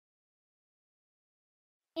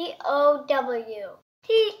Bowtay.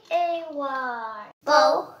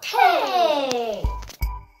 Bowtay.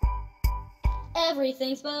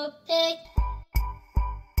 Everything's Bowtay.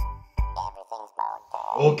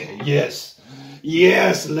 Okay, yes.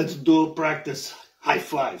 Yes, let's do practice high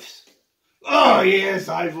fives. Oh, yes,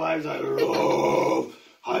 high fives. I love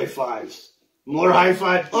high fives. More high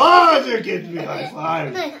fives. Oh, they're getting me high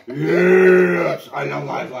fives. Yes, I love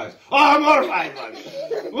high fives. Oh, more high fives.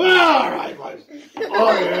 More high fives.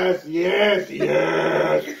 Oh, yes, yes,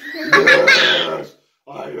 yes, yes.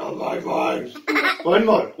 I love high fives. One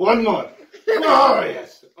more, one more. Oh,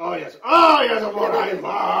 yes, oh, yes, oh, yes, more high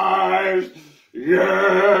fives. Yes.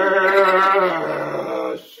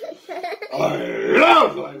 I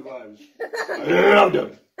love high fives. I love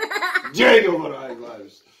them. Thank you for high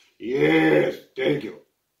fives. Yes, thank you.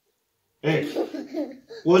 Hey,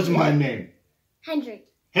 what's my name? Hendry.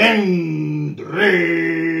 Hendry.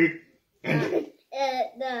 Hendry.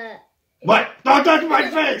 What? Don't touch my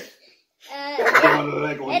face! I don't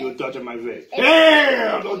like when you touch my face.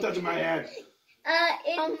 Hey, don't touch my head.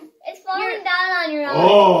 It's falling down on your eye.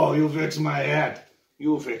 Oh, you fix my head.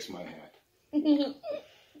 You fix my head.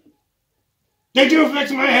 Did you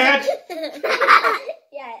fix my head?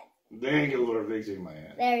 Yes. Thank you for fixing my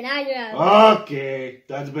head. There, now you're out. Okay,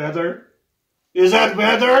 that's better. Is that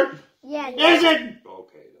better? Yeah. Is it?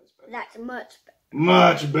 Okay, that's better. That's much better.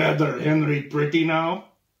 Much better. Henry pretty now?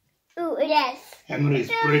 Ooh, yes. Henry's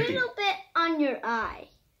it's pretty. A little bit on your eye.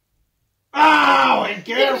 Ow! And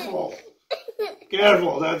careful.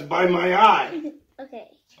 Careful, that's by my eye. Okay.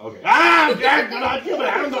 Okay. Ah! Get my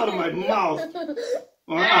hand out of my mouth.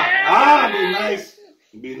 Ah, be nice.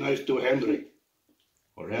 Be nice to Hendry.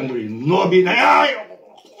 Or Hendry, no be nice.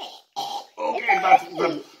 Okay,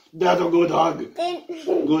 that's a good hug.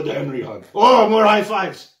 Good Henry hug. Oh, more high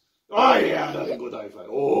fives. Oh, yeah, that's a good high five.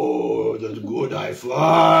 Oh, that's good high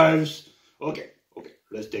fives. Okay, okay,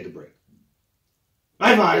 let's take a break.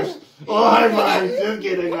 High fives. Oh, high fives. Just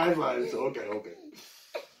kidding, high fives. Okay, okay.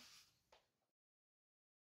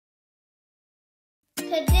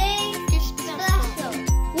 Today is special.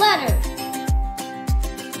 Letter.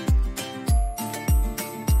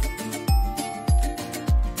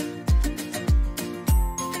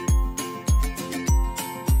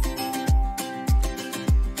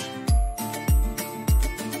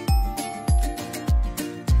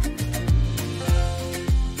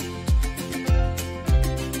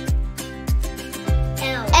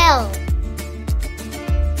 L.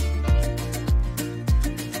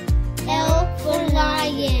 L for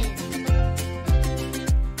lion.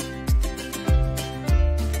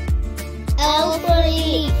 L for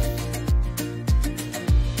leaf.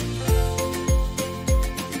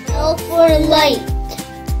 L for light.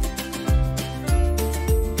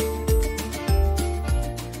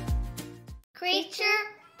 Creature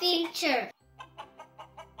feature.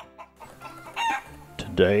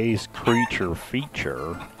 Today's creature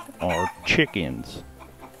feature are chickens.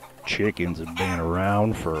 Chickens have been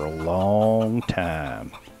around for a long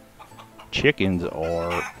time. Chickens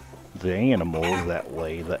are the animals that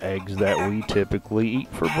lay the eggs that we typically eat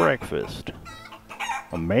for breakfast.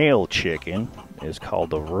 A male chicken is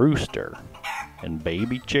called a rooster, and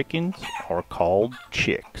baby chickens are called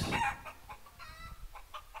chicks.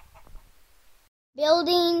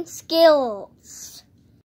 Building skills.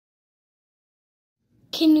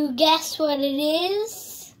 Can you guess what it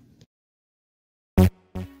is?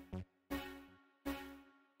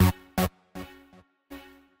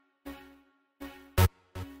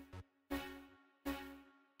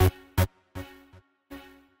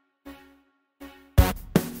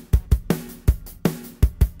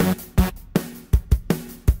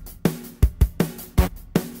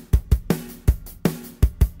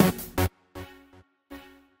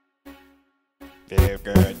 Very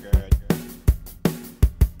good.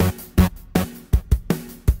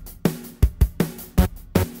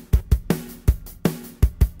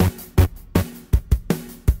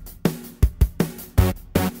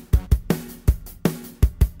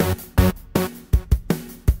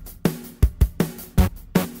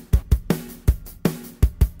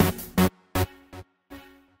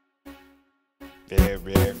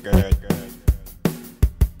 Very good.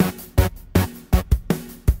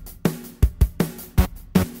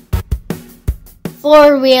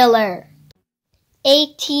 Four-wheeler.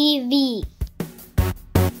 ATV.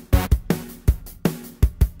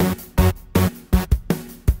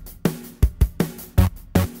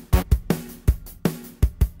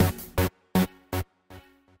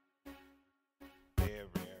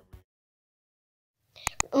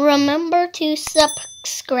 Remember to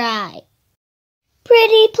subscribe.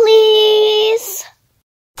 Pretty please.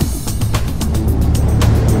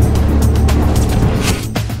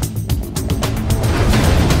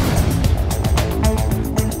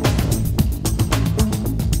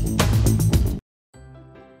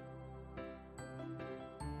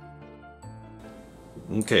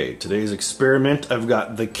 Okay, today's experiment, I've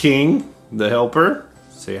got the king, the helper.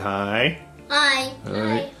 Say hi. Hi. All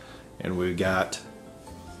right. And we've got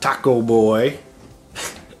Taco Boy.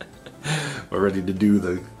 We're ready to do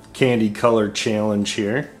the candy color challenge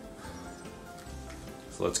here.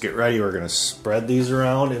 So let's get ready. We're going to spread these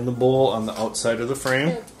around in the bowl on the outside of the frame.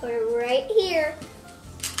 Let's put it right here.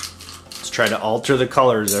 Let's try to alter the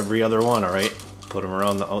colors every other one, all right? Put them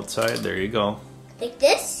around the outside. There you go. Like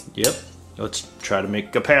this? Yep. Let's try to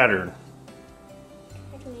make a pattern.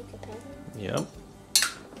 I can make a pattern. Yep.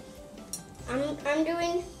 I'm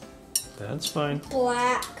doing That's fine.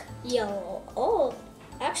 black, yellow. Oh,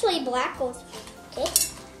 actually black goes. Okay.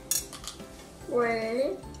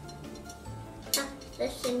 Red. Ah,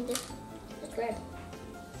 this and this is red.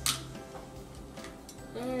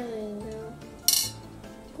 There we go.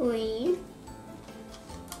 Green.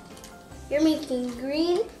 You're making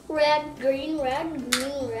green, red, green, red,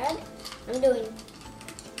 green, red. I'm doing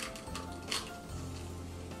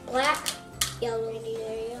black, yellow,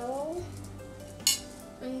 yellow.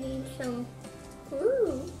 I need some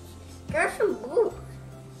blue. There's some blue.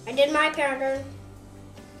 I did my pattern.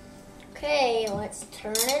 Okay, let's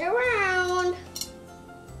turn it around.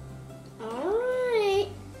 Alright.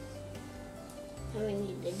 Now we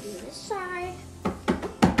need to do this side.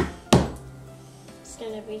 It's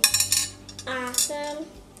gonna be awesome.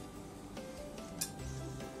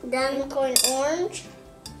 Then I'm going orange.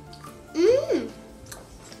 I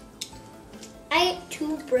ate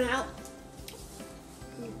 2 brown,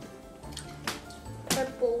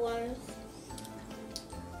 purple ones.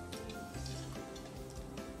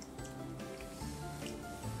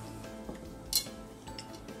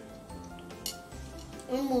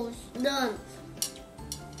 Almost done.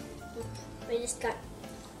 We just got.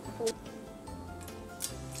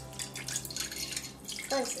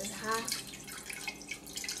 This is hot.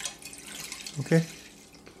 Okay.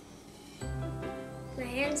 My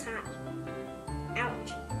hand's hot.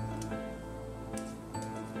 Ouch.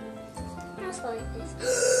 Just like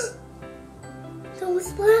this.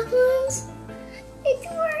 Those black ones. It's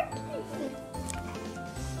working.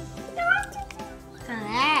 Look at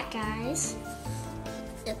that, guys.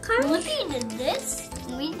 The color. Loopy did this.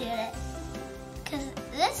 We did it. Because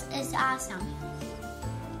this is awesome.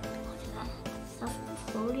 Look at that. Stuff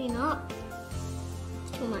floating up.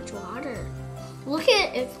 Too much water. Look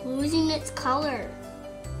at it, it's losing its color.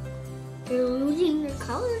 They're losing their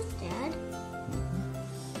colors, Dad.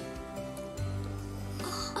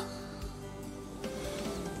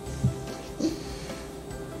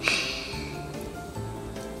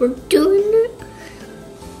 We're doing it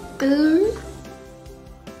good.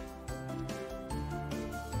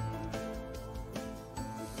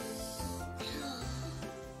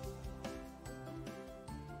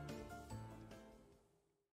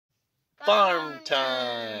 Farm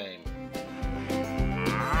time!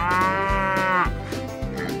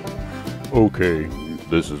 Okay,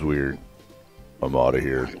 this is weird. I'm out of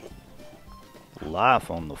here.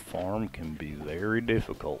 Life on the farm can be very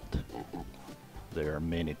difficult. There are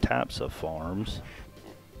many types of farms.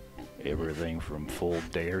 Everything from full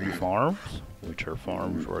dairy farms, which are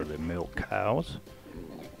farms where they milk cows,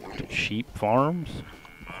 to sheep farms,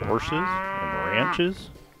 horses and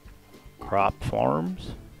ranches, crop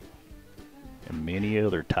farms, and many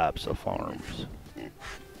other types of farms.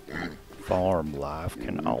 Farm life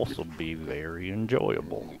can also be very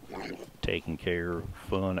enjoyable. Taking care of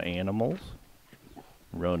fun animals,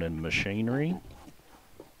 running machinery,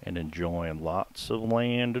 and enjoying lots of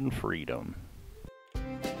land and freedom.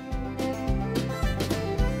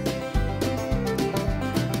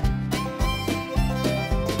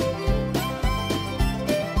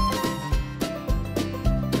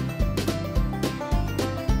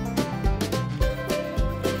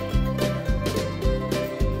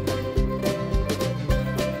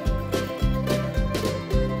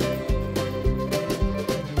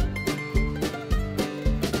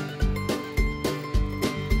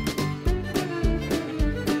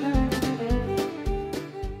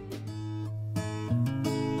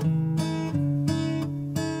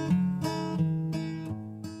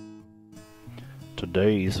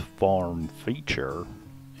 Today's farm feature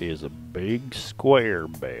is a big square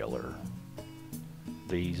baler.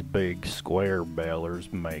 These big square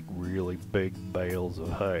balers make really big bales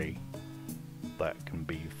of hay that can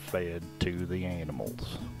be fed to the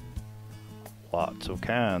animals. Lots of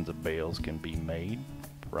kinds of bales can be made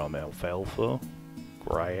from alfalfa,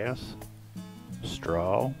 grass,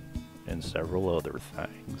 straw, and several other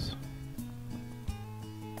things.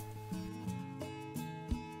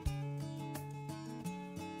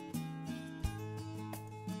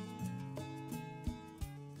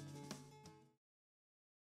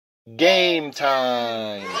 Game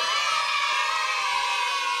time!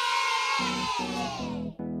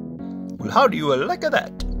 Well, how do you like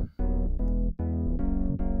that?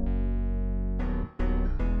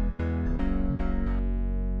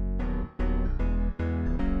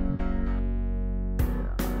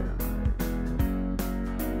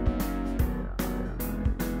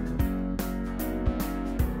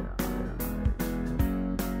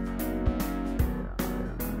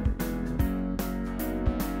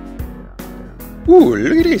 Ooh,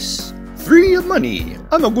 look at this! Free money!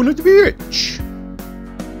 I'm going to be rich!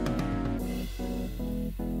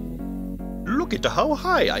 Look at how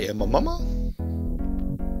high I am, mama!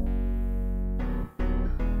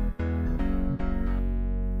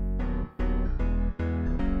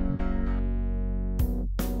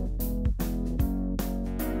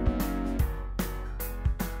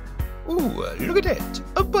 Ooh, look at that!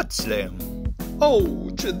 A butt slam!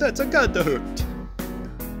 Ouch, that's a gotta hurt!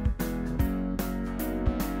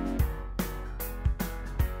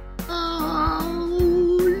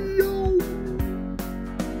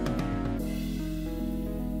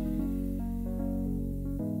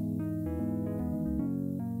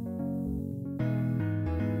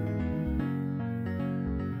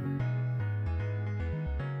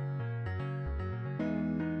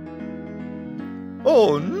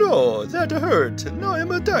 Oh no, that hurt. Now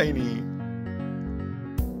I'm a tiny.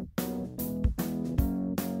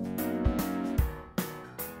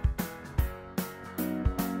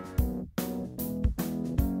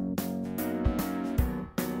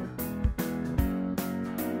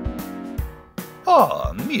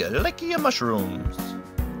 Ah, me like your mushrooms.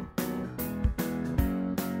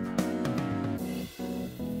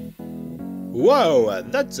 Wow,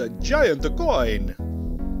 that's a giant coin.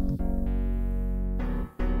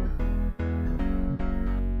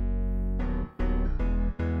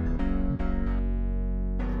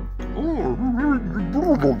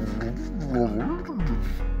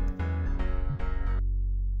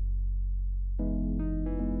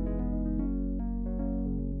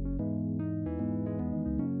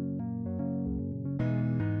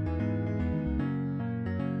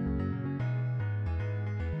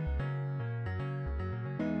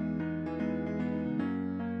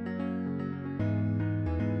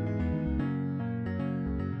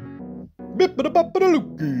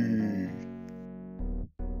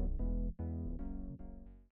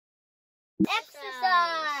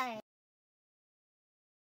 Exercise.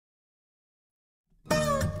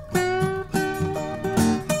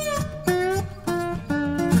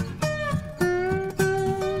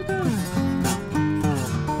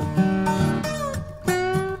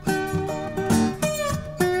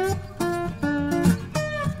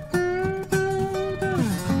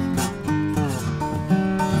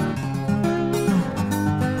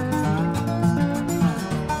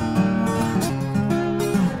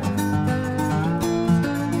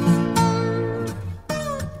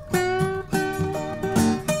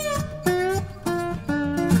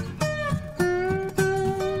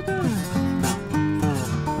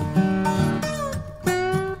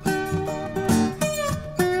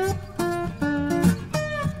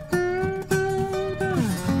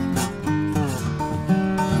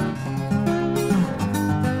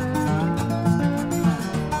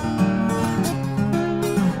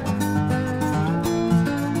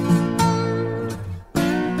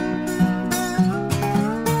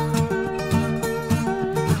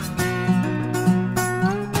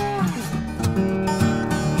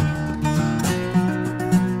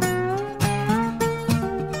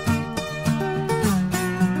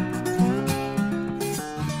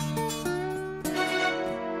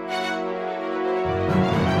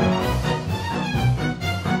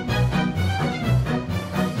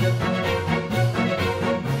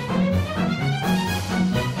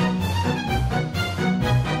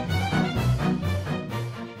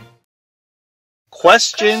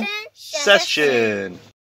 Question session.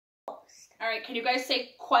 All right, can you guys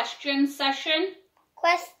say question session?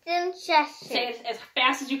 Question session. Say it as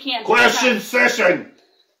fast as you can. Question session.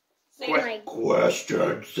 Say it.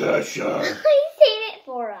 Question session. Please say it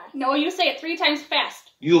for us. No, you say it 3 times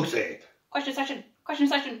fast. You say it. Question session. Question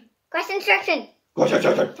session. Question session. Question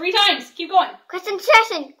session. 3 times. Keep going. Question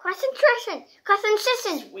session. Question session. Question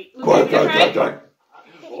session. Sweet. Question Try. session.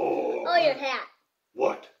 Oh, your hat.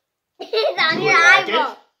 What? It's on Do your you like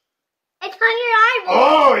eyeball. it? It's on your eyeball.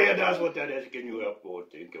 Oh, yeah, that's what that is. Can you help? Oh,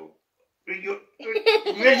 thank you.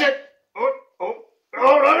 Fix it. Oh,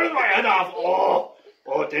 there's my head off. Oh,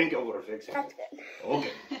 thank you for fixing it. That's good.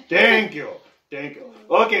 Okay, thank you.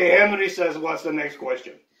 Okay, Henry says, what's the next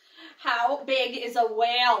question? How big is a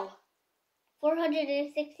whale?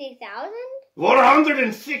 460,000?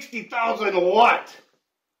 460,000 what?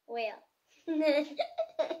 Whale.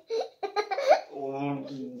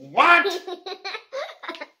 What?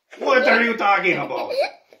 What are you talking about?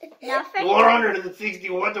 Nothing. 460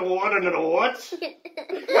 what and what?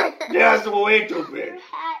 That's way too big. Your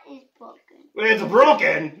hat is broken. It's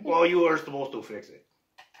broken? Well, you were supposed to fix it.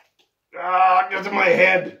 Ah, that's my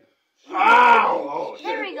head. Ow! Oh,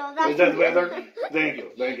 There we go. Is that better? Thank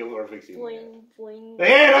you. Thank you for fixing my head. Boing, boing.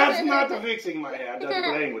 Hey, that's not fixing my head. That's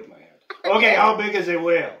playing with my head. Okay, how big is a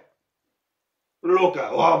whale? Luca,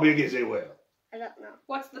 how big is a whale? I don't know.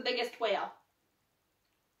 What's the biggest whale?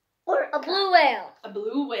 Or a blue whale. A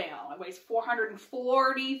blue whale. It weighs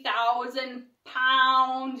 440,000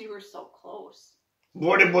 pounds. You were so close.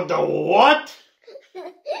 What about the what?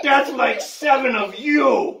 That's like 7 of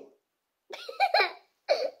you.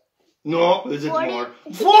 No, is it 40. more?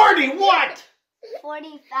 40 what?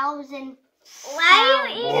 40,000. Why are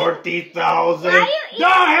you eating? 40,000. Why are you eating?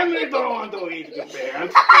 No, Henry don't want to eat the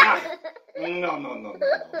pants. No.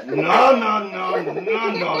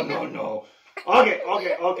 No. Okay.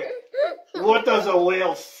 What does a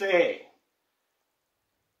whale say?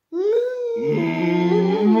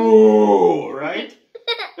 Moo, right?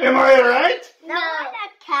 Am I right? No. What a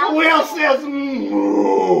cow A whale says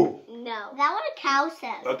moo. No. That what a cow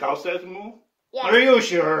says. A cow says moo? Yeah. Are you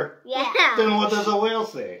sure? Yeah. Then what does a whale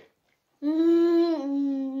say? I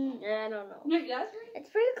don't know. Yeah, It's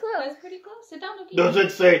pretty close. that's pretty close. Sit down, Loki. Does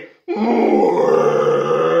it say moo?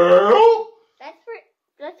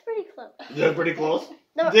 That's pretty close. Is that pretty close?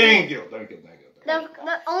 No, Thank you. The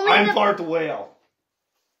only I'm the, part whale.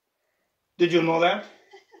 Did you know that?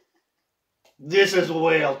 This is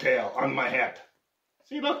whale tail on my hat.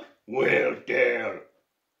 See, look. Whale tail.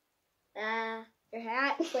 your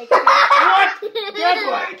hat is like What? That's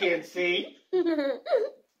why I can't see. Oh,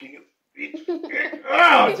 thank you.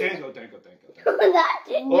 that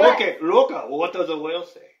did not. Okay, Luca, what does a whale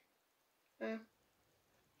say?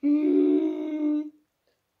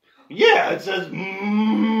 Yeah, it says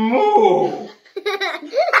moo.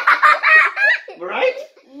 Right?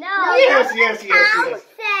 No. Yes. Cow says.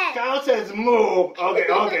 Cow says moo. Okay,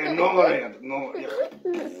 no more hands. No more.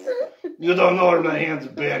 You don't know where my hands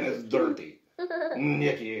been. It's dirty.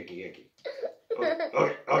 Icky.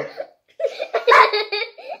 Okay.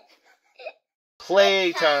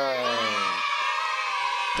 Playtime.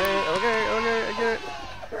 Okay, I get it.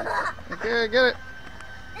 Okay, I get it.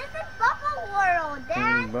 This is Bubble World,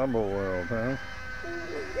 Dad. Bubble World, huh?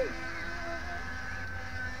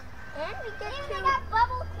 And we got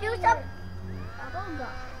bubble. Do some bubble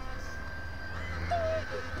gum.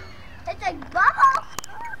 It's a bubble.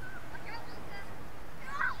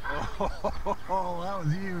 Oh, that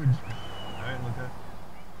was huge. All right, Luca.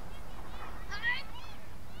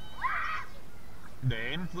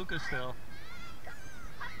 Dane, Luca's still.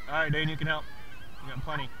 All right, Dane, you can help. You got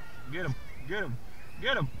plenty. Get him.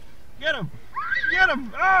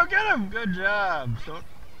 Oh, get him. Good job. So,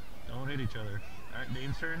 don't hit each other. All right,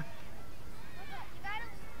 Dane's turn. You gotta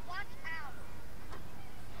watch out.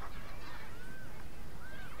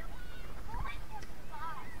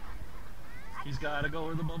 He's got to go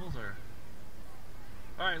where the bubbles are.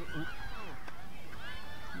 All right.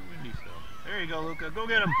 Windy still. There you go, Luca. Go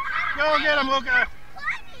get him. Go get him, Luca.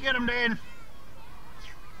 Get him, Dane.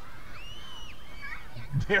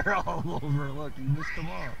 They're all over. Look, you missed them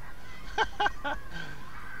all.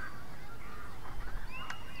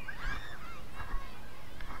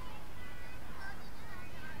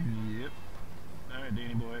 Yep. All right,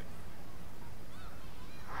 Danny boy.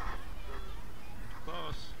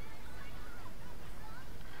 Close.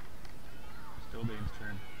 Still Dane's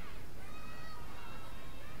turn.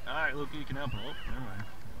 All right, Luca, you can help him. Oh, never mind.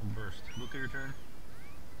 I'll burst. Luca, your turn.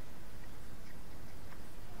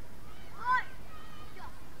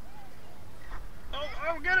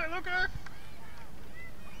 Oh, get it, Luca!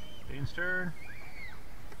 Dane's turn.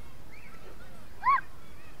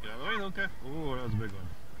 Get out of the way, Luca. Oh, that was a big one.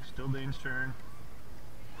 Still Dane's turn.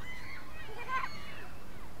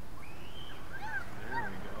 There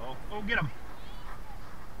we go. Oh, get him!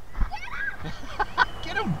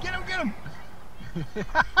 Get him!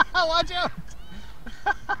 Watch out!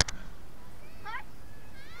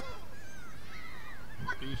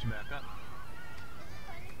 Luca, you should back up.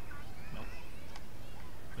 Nope.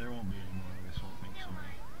 There won't be any more. This won't make so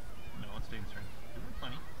many. No, it's Dane's turn. There were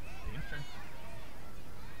plenty. Dane's turn.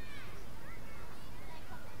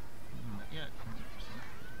 Not yet.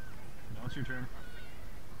 Now it's your turn.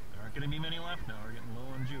 There aren't going to be many left now. We're getting low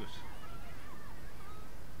on juice.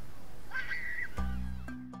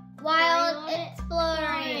 Wild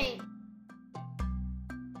exploring.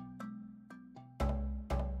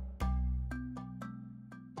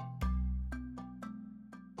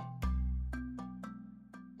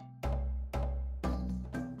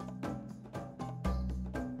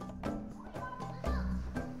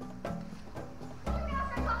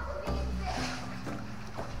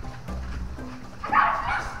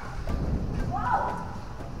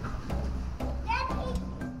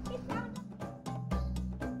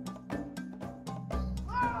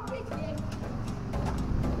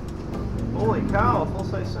 cow,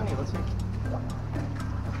 full-size Sunny. Let's see.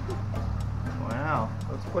 Wow.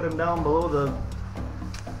 Let's put him down below the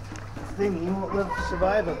thing. He won't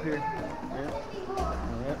survive up here. Yep.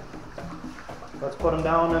 Yep. Let's put him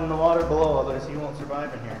down in the water below, otherwise he won't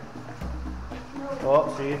survive in here.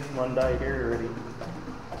 Oh, see, one died here already.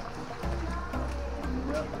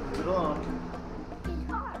 Yep, move it along.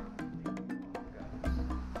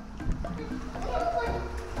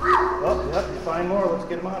 Oh, yep, you find more. Let's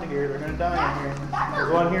get them out of here. They're going to die in here.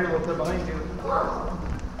 There's one here, look, they're behind you.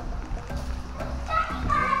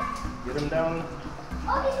 Get them down.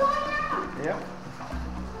 Oh, he's going down. Yep.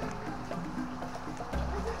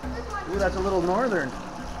 Ooh, that's a little northern.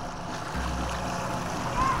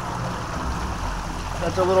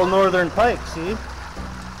 That's a little northern pike, see?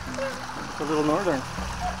 It's a little northern.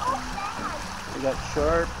 They got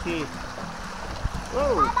sharp teeth.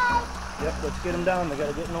 Whoa! Yep, let's get them down. They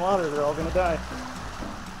gotta get in the water. They're all gonna die.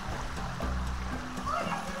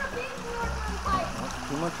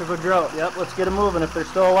 Too much of a drought. Yep, let's get them moving. If they're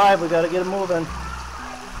still alive, we gotta get them moving.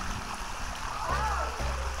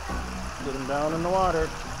 Get them down in the water.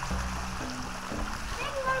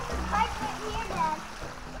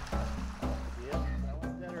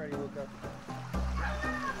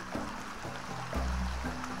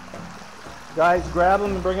 Guys, grab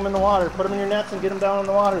them and bring them in the water. Put them in your nets and get them down in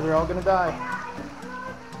the water. They're all going to die.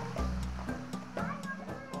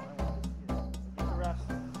 Get the rest.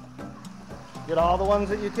 Get all the ones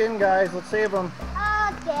that you can, guys. Let's save them.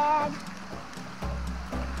 Oh, Dad.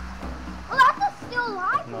 Well, that's still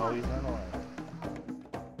alive. No, he's not alive.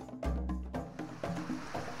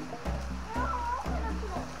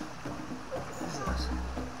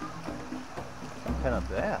 Some kind of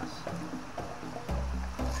bass.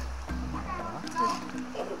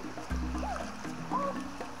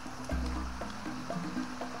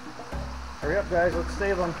 Hurry up, guys, let's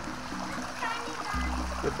save them.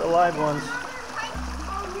 Get the live ones.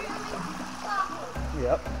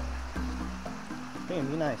 Yep. Hey,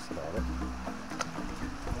 be nice about it.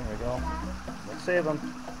 There we go. Let's save them.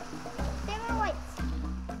 Save our whites.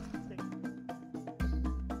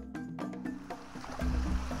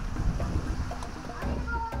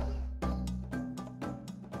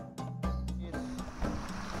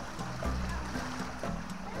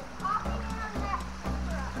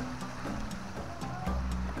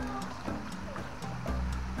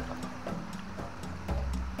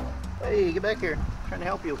 Hey, get back here. I'm trying to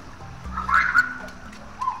help you.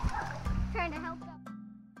 Trying to help them.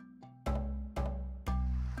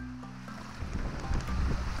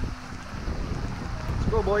 Let's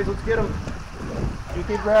go, boys. Let's get them. You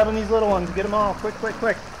keep grabbing these little ones. Get them all. Quick, quick,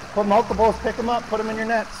 quick. Put multiples. Pick them up. Put them in your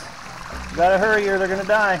nets. You gotta hurry or they're gonna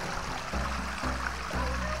die.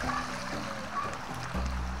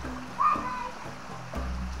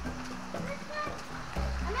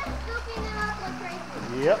 I'm just scooping them up like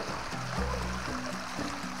crazy. Yep.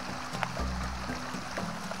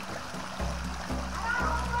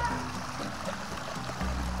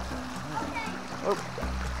 Oh.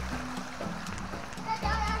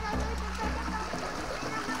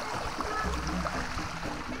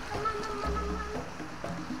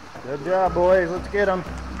 Good job, boys. Let's get them.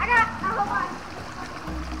 I got a whole bunch.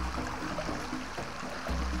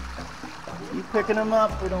 Keep picking them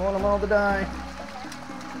up. We don't want them all to die.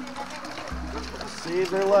 Save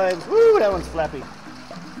their lives. Woo, that one's flappy.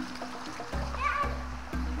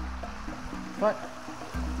 What?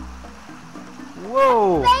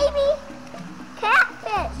 Whoa. Baby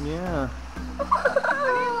catfish. Yeah.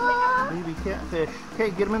 Baby catfish. Okay,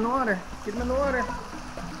 get them in the water. Get them in the water.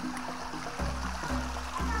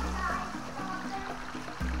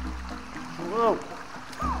 Whoa.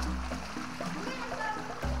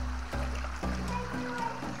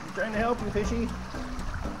 I'm trying to help you, fishy.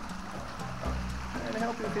 Trying to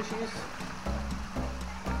help you, fishies.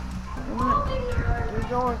 Come on. Keep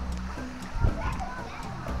going.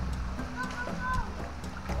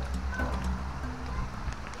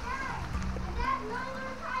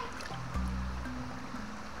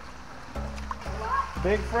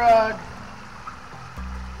 Big frog.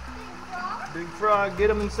 Big frog. Get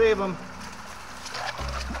him and save him.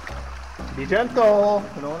 Be gentle.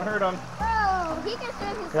 You don't want to hurt him. Oh, he can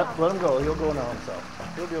save himself. Yep, let him go. He'll go now himself.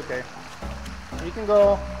 He'll be okay. He can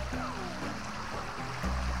go.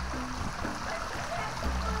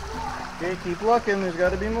 Okay, keep looking. There's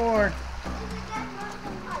got to be more.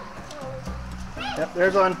 Yep,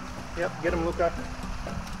 there's one. Yep, get him, Luca.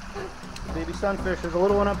 Baby sunfish. There's a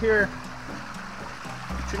little one up here.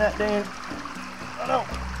 Get your net, Dane. Oh no.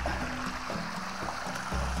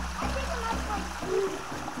 I pick them up like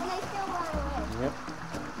and they still run away. Yep.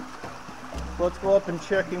 let's go up and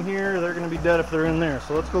check in here. They're going to be dead if they're in there.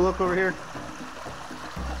 So let's go look over here.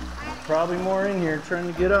 Probably more in here trying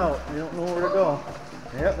to get out. We don't know where to go.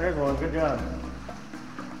 Yep, there's one. Good job.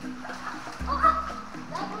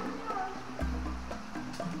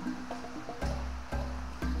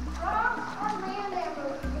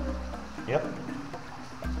 Yep.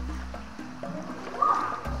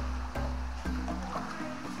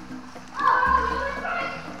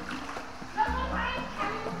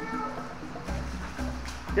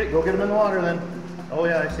 Okay, go get him in the water then. Oh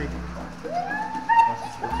yeah, I see.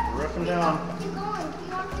 Let's rush him down. Keep going.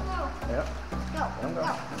 He wants to go. Yep. Go. Go.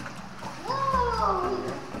 Whoa!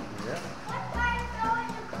 Yep. What guy is going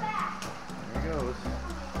to the back? There he goes.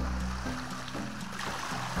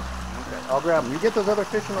 Okay, I'll grab him. You get those other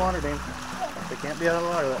fish in the water, Dane. They can't be out of the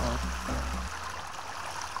water that long.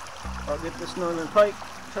 I'll get this northern pike.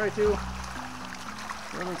 Try to.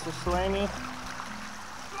 Running so slimy.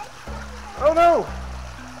 Oh no!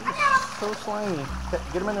 He's so slimy.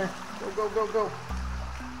 Get him in there. Go, go, go, go.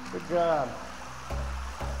 Good job.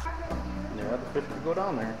 Yeah, the fish could go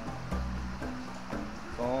down there.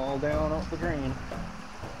 Fall down off the drain.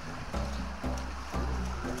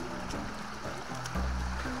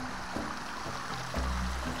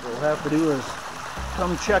 What we'll have to do is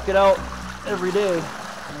come check it out every day.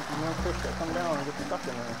 There's more fish that come down and get stuck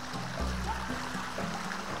in there.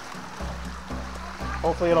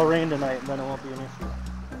 Hopefully it'll rain tonight and then it won't be an issue.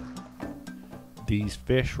 These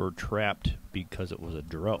fish were trapped because it was a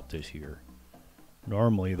drought this year.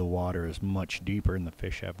 Normally the water is much deeper and the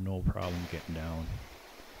fish have no problem getting down.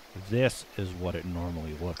 This is what it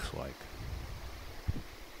normally looks like.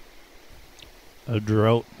 A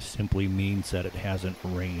drought simply means that it hasn't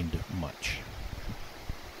rained much.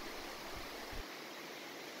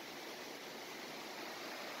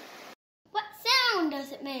 What sound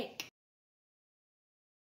does it make?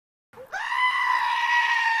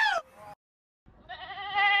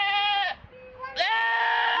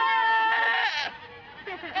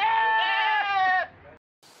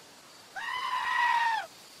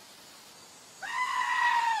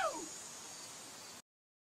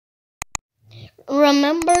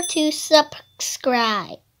 Remember to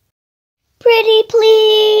subscribe. Pretty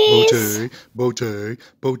please. Bowtay, Bowtay,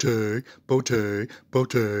 Bowtay, Bowtay,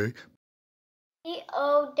 Bowtay.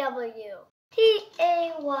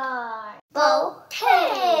 Bowtay.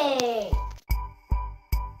 Bowtay.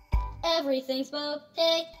 Everything's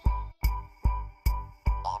Bowtay.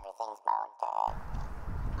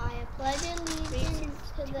 I pledge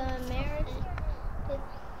allegiance to the American.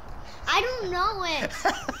 I don't know it.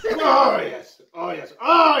 Oh yes, oh yes,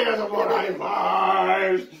 oh yes, more high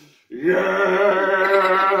fives. Yes.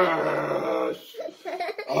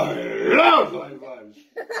 I love high fives.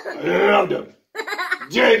 I love them.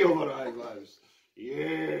 Jacob for high fives.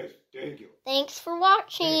 Yes, thank you. Thanks for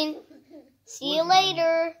watching. See you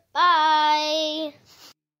later. Bye.